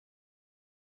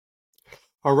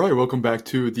All right, welcome back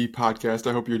to the podcast.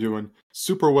 I hope you're doing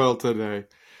super well today.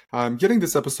 I'm getting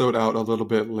this episode out a little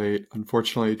bit late,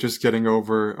 unfortunately, just getting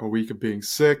over a week of being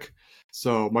sick.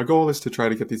 So my goal is to try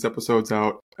to get these episodes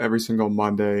out every single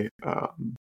Monday,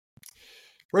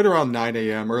 right around 9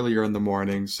 a.m., earlier in the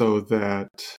morning, so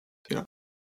that, you know,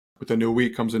 with a new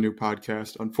week comes a new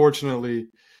podcast. Unfortunately,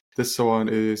 this one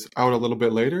is out a little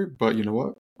bit later, but you know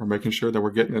what? We're making sure that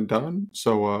we're getting it done.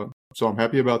 So I'm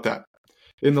happy about that.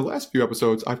 In the last few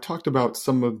episodes, I've talked about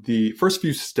some of the first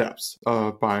few steps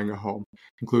of buying a home,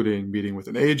 including meeting with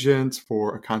an agent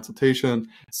for a consultation,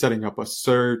 setting up a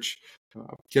search,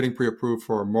 getting pre-approved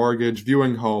for a mortgage,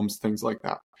 viewing homes, things like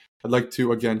that. I'd like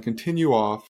to again continue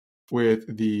off with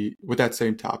that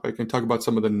same topic and talk about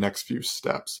some of the next few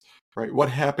steps, right? What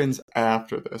happens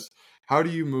after this? How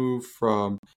do you move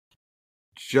from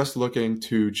just looking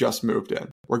to just moved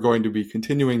in? We're going to be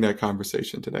continuing that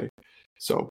conversation today.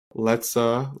 So let's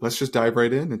just dive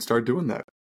right in and start doing that.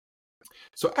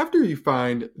 So after you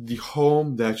find the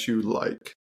home that you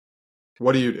like,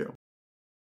 what do?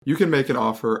 You can make an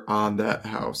offer on that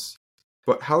house.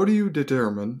 But how do you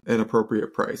determine an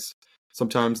appropriate price?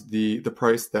 Sometimes the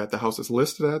price that the house is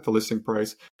listed at, the listing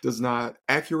price, does not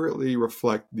accurately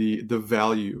reflect the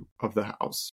value of the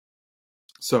house.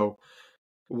 So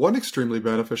one extremely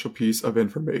beneficial piece of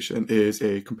information is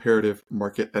a comparative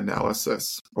market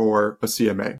analysis, or a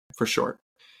CMA for short.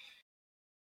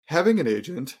 Having an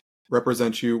agent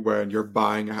represent you when you're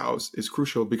buying a house is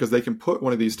crucial because they can put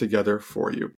one of these together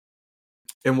for you.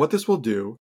 And what this will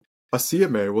do, a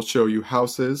CMA will show you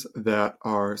houses that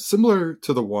are similar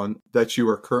to the one that you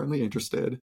are currently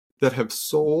interested, that have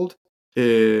sold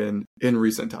in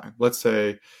recent time. Let's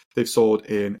say they've sold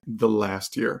in the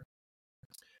last year.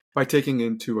 By taking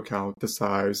into account the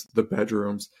size, the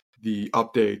bedrooms, the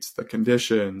updates, the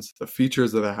conditions, the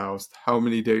features of the house, how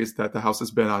many days that the house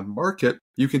has been on market,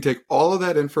 you can take all of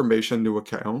that information into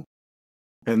account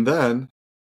and then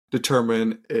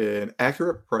determine an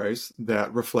accurate price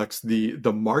that reflects the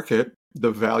market,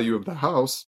 the value of the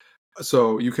house.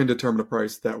 So you can determine a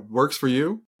price that works for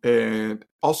you and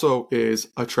also is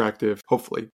attractive,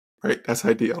 hopefully, right? That's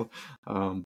ideal.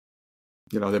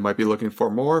 They might be looking for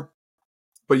more.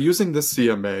 But using this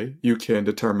CMA, you can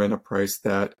determine a price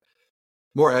that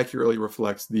more accurately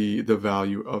reflects the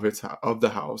value of the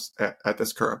house at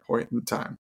this current point in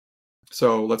time.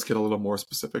 So let's get a little more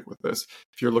specific with this.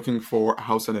 If you're looking for a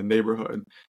house in a neighborhood,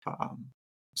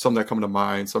 some that come to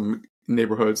mind, some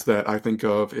neighborhoods that I think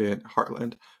of in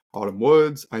Heartland, Autumn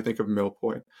Woods, I think of Mill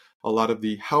Point. A lot of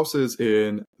the houses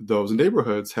in those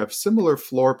neighborhoods have similar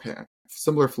floor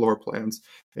plans,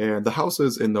 and the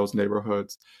houses in those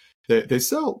neighborhoods, they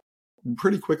sell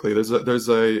pretty quickly. There's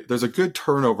a good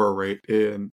turnover rate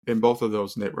in both of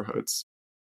those neighborhoods.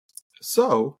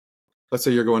 So let's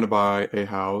say you're going to buy a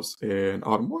house in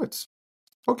Autumn Woods.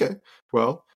 Okay,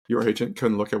 well, your agent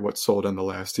can look at what's sold in the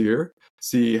last year,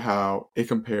 see how it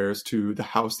compares to the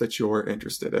house that you're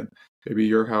interested in. Maybe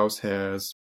your house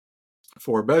has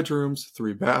 4 bedrooms,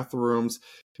 3 bathrooms,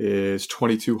 is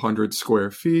 2,200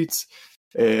 square feet,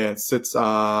 and sits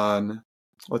on,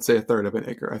 let's say, a third of an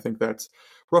acre. I think that's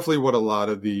roughly what a lot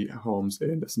of the homes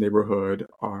in this neighborhood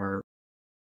are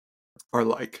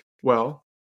like. Well,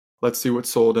 let's see what's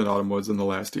sold in Autumn Woods in the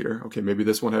last year. Okay, maybe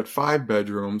this one had 5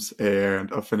 bedrooms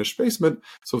and a finished basement,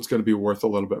 so it's going to be worth a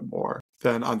little bit more.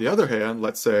 Then on the other hand,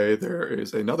 let's say there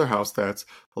is another house that's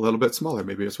a little bit smaller.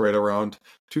 Maybe it's right around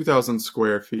 2,000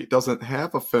 square feet, doesn't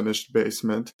have a finished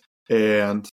basement,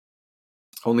 and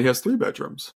only has 3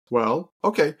 bedrooms. Well,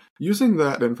 okay, using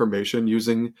that information,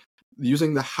 using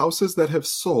the houses that have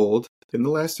sold in the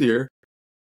last year,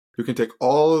 you can take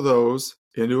all of those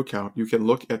into account. You can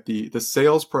look at the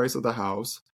sales price of the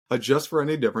house, adjust for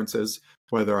any differences,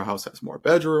 whether a house has more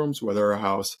bedrooms, whether a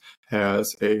house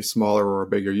has a smaller or a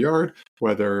bigger yard,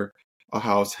 whether a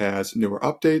house has newer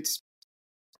updates.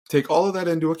 Take all of that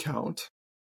into account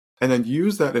and then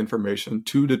use that information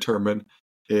to determine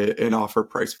an offer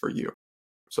price for you.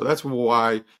 So that's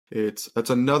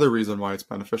another reason why it's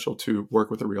beneficial to work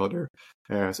with a realtor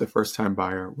as a first-time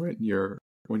buyer when you're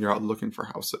out looking for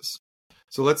houses.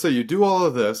 So let's say you do all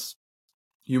of this,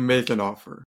 you make an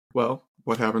offer. Well,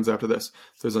 what happens after this?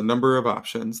 There's a number of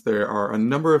options. There are a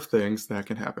number of things that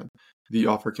can happen. The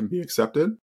offer can be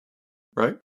accepted,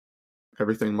 right?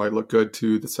 Everything might look good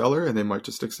to the seller and they might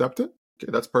just accept it.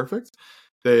 Okay, that's perfect.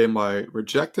 They might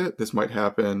reject it. This might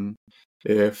happen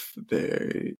if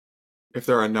there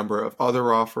are a number of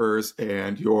other offers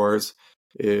and yours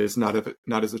is not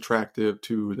as attractive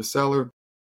to the seller.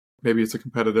 Maybe it's a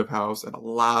competitive house and a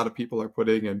lot of people are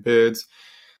putting in bids.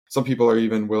 Some people are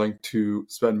even willing to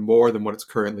spend more than what it's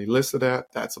currently listed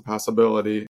at. That's a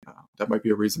possibility. That might be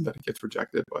a reason that it gets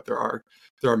rejected, but there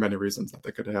are many reasons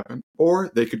that could happen.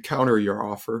 Or they could counter your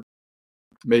offer,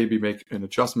 maybe make an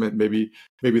adjustment. Maybe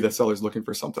the seller's looking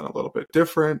for something a little bit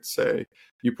different. Say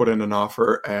you put in an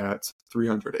offer at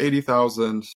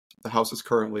 $380,000. The house is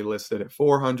currently listed at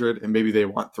 $400,000, and maybe they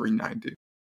want $390,000.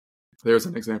 There's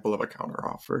an example of a counter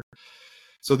offer.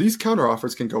 So these counter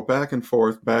offers can go back and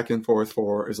forth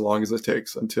for as long as it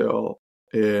takes until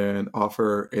an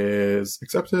offer is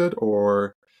accepted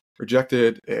or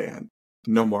rejected and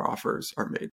no more offers are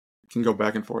made. It can go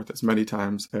back and forth as many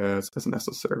times as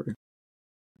necessary.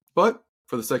 But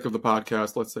for the sake of the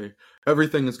podcast, let's say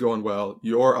everything is going well,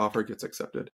 your offer gets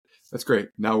accepted. That's great.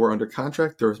 Now we're under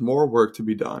contract. There's more work to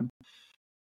be done.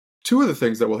 Two of the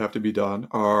things that will have to be done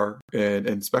are an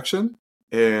inspection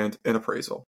and an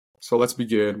appraisal. So let's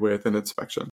begin with an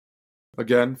inspection.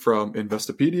 Again, from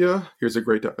Investopedia, here's a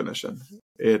great definition.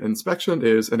 An inspection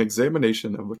is an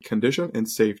examination of the condition and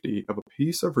safety of a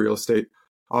piece of real estate,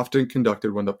 often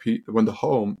conducted when the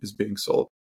home is being sold.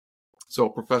 So a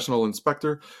professional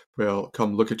inspector will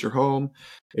come look at your home,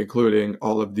 including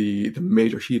all of the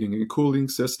major heating and cooling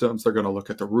systems. They're going to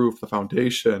look at the roof, the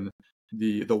foundation,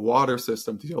 the water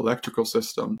system, the electrical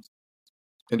system,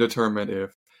 and determine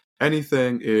if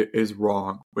anything is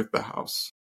wrong with the house.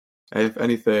 And if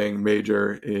anything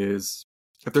major if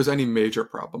there's any major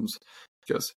problems.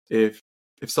 Because if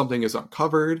something is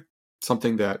uncovered,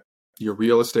 something that your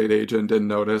real estate agent didn't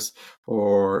notice,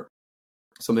 or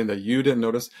something that you didn't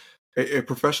notice, a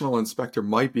professional inspector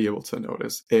might be able to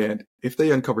notice. And if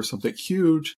they uncover something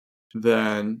huge,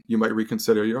 then you might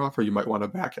reconsider your offer. You might want to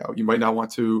back out. You might not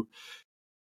want to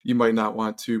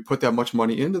put that much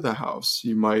money into the house.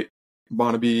 You might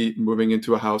want to be moving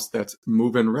into a house that's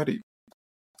move-in ready.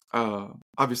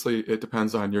 Obviously, it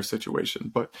depends on your situation,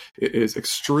 but it is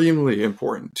extremely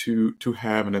important to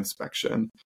have an inspection.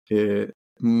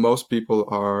 Most people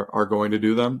are going to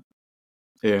do them.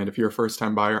 And if you're a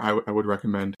first-time buyer, I would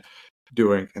recommend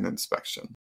doing an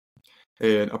inspection.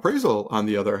 An appraisal, on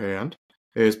the other hand,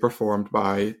 is performed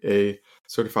by a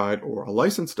certified or a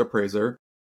licensed appraiser,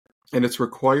 and it's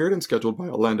required and scheduled by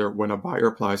a lender when a buyer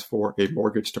applies for a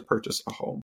mortgage to purchase a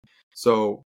home.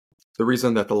 So the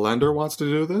reason that the lender wants to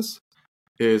do this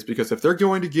is because if they're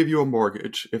going to give you a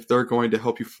mortgage, if they're going to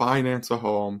help you finance a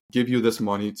home, give you this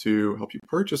money to help you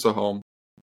purchase a home,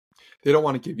 they don't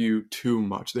want to give you too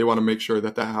much. They want to make sure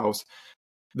that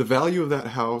the value of that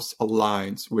house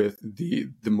aligns with the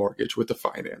mortgage, with the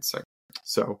financing.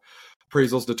 So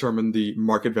appraisals determine the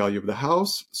market value of the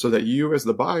house so that you as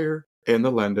the buyer and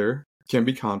the lender can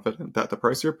be confident that the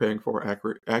price you're paying for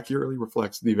accurately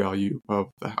reflects the value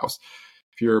of the house.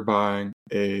 If you're buying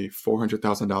a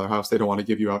 $400,000 house, they don't want to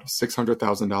give you out a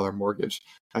 $600,000 mortgage.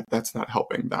 That's not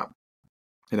helping them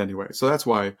in any way. So that's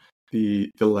why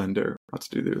the lender wants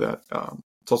to do that.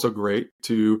 It's also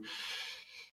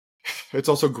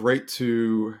great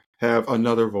to have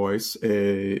another voice,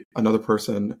 another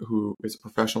person who is a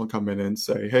professional come in and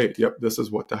say, hey, yep, this is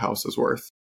what the house is worth.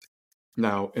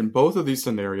 Now, in both of these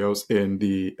scenarios, in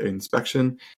the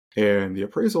inspection and the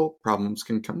appraisal, problems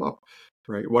can come up,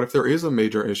 right? What if there is a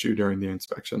major issue during the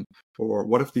inspection? Or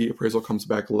what if the appraisal comes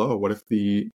back low? What if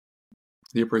the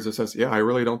appraiser says, yeah, I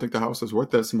really don't think the house is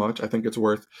worth this much. I think it's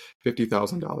worth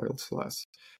 $50,000 less.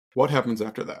 What happens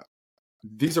after that?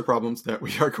 These are problems that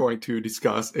we are going to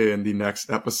discuss in the next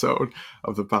episode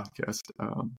of the podcast.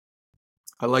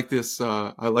 I like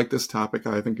this topic.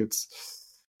 I think it's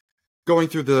going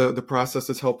through the process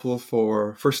is helpful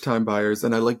for first-time buyers,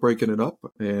 and I like breaking it up,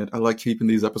 and I like keeping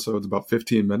these episodes about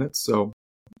 15 minutes. So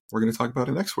we're going to talk about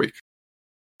it next week.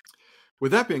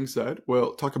 With that being said,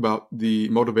 we'll talk about the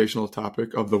motivational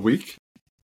topic of the week.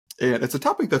 And it's a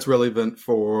topic that's relevant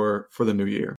for the new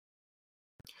year.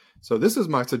 So this is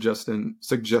my suggestion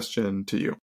to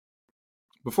you.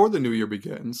 Before the new year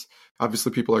begins,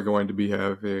 obviously people are going to be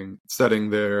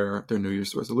setting their New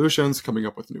Year's resolutions, coming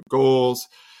up with new goals,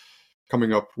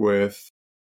 coming up with,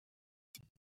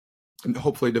 and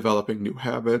hopefully developing new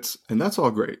habits. And that's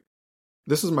all great.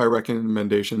 This is my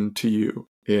recommendation to you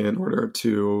in order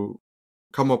to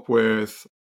come up with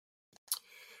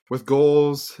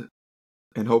goals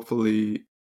and hopefully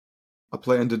a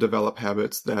plan to develop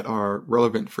habits that are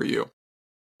relevant for you.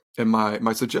 And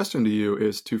my suggestion to you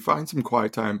is to find some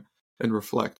quiet time and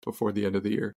reflect before the end of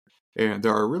the year. And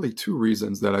there are really two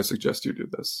reasons that I suggest you do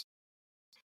this.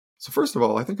 So first of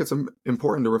all, I think it's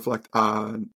important to reflect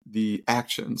on the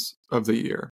actions of the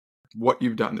year, what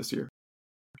you've done this year.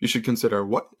 You should consider,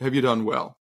 what have you done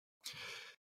well?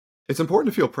 It's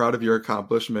important to feel proud of your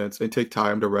accomplishments and take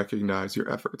time to recognize your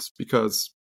efforts, because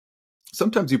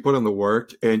sometimes you put in the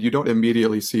work and you don't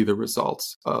immediately see the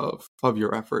results of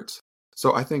your efforts.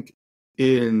 So I think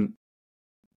in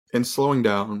slowing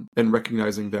down and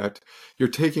recognizing that you're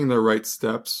taking the right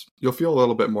steps, you'll feel a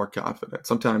little bit more confident.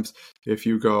 Sometimes if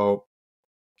you go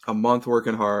a month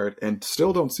working hard and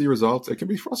still don't see results, it can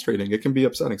be frustrating. It can be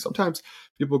upsetting. Sometimes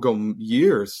people go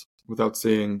years without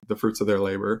seeing the fruits of their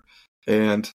labor,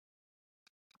 and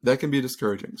that can be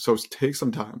discouraging. So take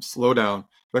some time, slow down,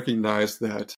 recognize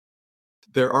that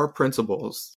there are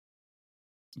principles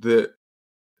that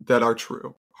are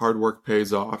true. Hard work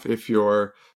pays off. If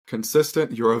you're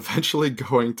consistent, you're eventually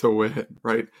going to win,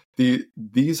 right?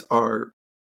 These are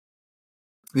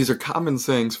common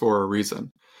sayings for a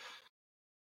reason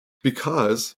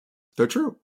because they're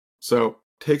true. So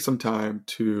take some time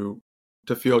to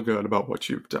feel good about what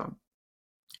you've done.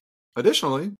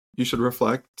 Additionally, you should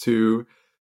reflect to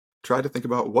try to think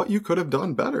about what you could have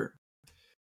done better.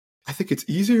 I think it's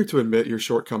easier to admit your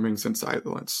shortcomings in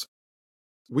silence.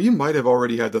 We might have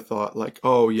already had the thought like,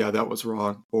 oh yeah, that was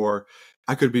wrong, or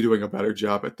I could be doing a better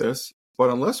job at this. But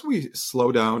unless we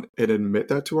slow down and admit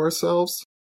that to ourselves,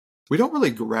 we don't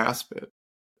really grasp it.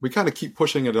 We kind of keep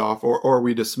pushing it off, or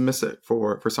we dismiss it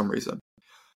for some reason.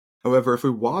 However, if we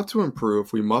want to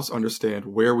improve, we must understand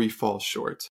where we fall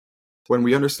short. When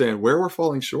we understand where we're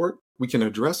falling short, we can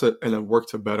address it and then work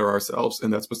to better ourselves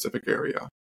in that specific area.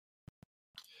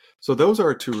 So those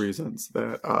are two reasons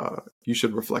that you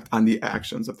should reflect on the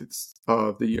actions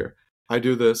of the year. I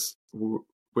do this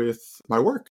with my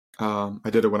work. I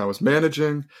did it when I was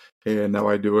managing, and now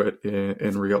I do it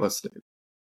in real estate.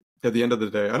 At the end of the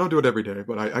day, I don't do it every day,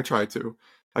 but I try to.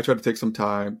 I try to take some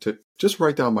time to just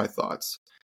write down my thoughts,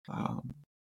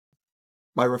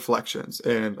 my reflections,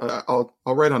 and I'll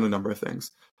write on a number of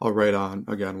things. I'll write on,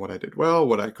 again, what I did well,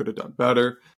 what I could have done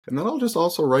better, and then I'll just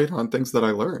also write on things that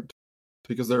I learned,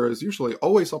 because there is usually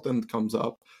always something that comes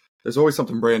up. There's always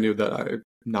something brand new that I've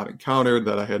not encountered,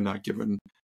 that I had not given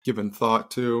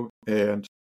thought to, and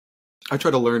I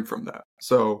try to learn from that.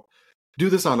 So do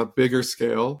this on a bigger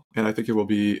scale, and I think it will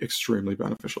be extremely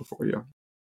beneficial for you.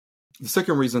 The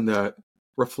second reason that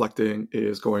reflecting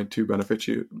is going to benefit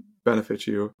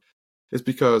you is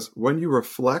because when you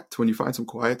reflect, when you find some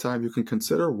quiet time, you can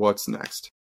consider what's next,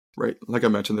 right? Like I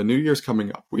mentioned, the new year's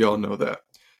coming up. We all know that.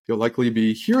 You'll likely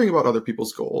be hearing about other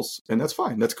people's goals, and that's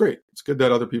fine. That's great. It's good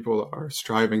that other people are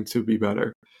striving to be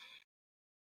better.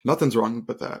 Nothing's wrong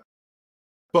with that.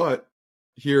 But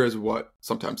here is what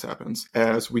sometimes happens.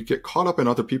 As we get caught up in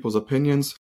other people's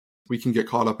opinions, we can get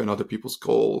caught up in other people's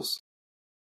goals.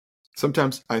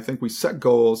 Sometimes I think we set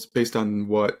goals based on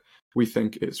what we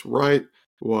think is right,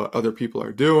 what other people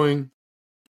are doing.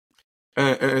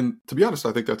 And to be honest,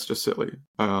 I think that's just silly.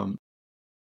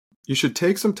 You should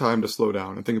take some time to slow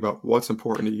down and think about what's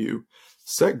important to you.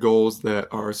 Set goals that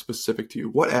are specific to you.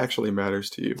 What actually matters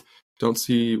to you. Don't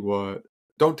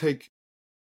take.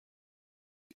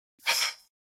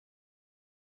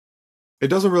 It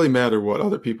doesn't really matter what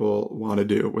other people want to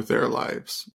do with their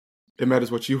lives. It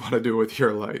matters what you want to do with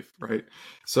your life, right?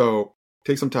 So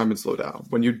take some time and slow down.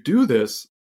 When you do this,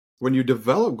 when you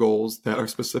develop goals that are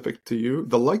specific to you,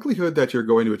 the likelihood that you're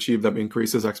going to achieve them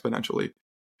increases exponentially.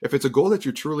 If it's a goal that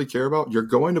you truly care about, you're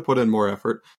going to put in more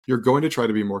effort. You're going to try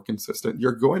to be more consistent.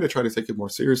 You're going to try to take it more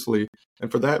seriously.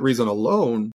 And for that reason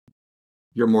alone,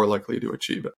 you're more likely to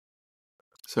achieve it.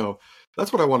 So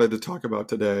that's what I wanted to talk about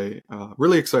today.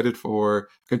 Really excited for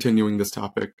continuing this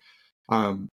topic.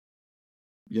 Having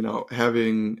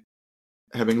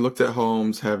looked at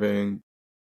homes, having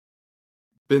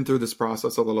been through this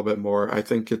process a little bit more, I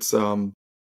think it's helpful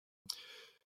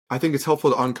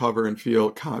to uncover and feel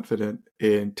confident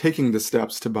in taking the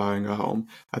steps to buying a home.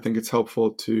 I think it's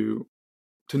helpful to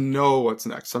know what's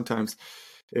next. Sometimes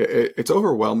it's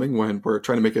overwhelming when we're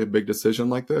trying to make a big decision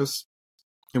like this,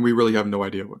 and we really have no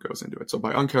idea what goes into it. So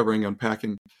by uncovering,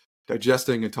 unpacking,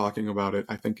 digesting, and talking about it,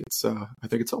 I think it's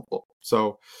helpful.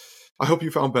 So I hope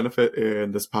you found benefit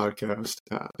in this podcast.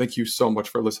 Thank you so much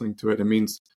for listening to it. It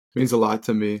means a lot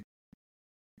to me.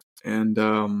 And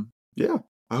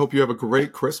I hope you have a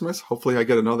great Christmas. Hopefully I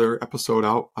get another episode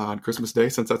out on Christmas Day,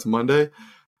 since that's Monday.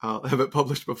 I'll have it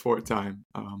published before time.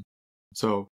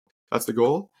 So that's the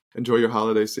goal. Enjoy your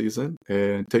holiday season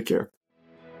and take care.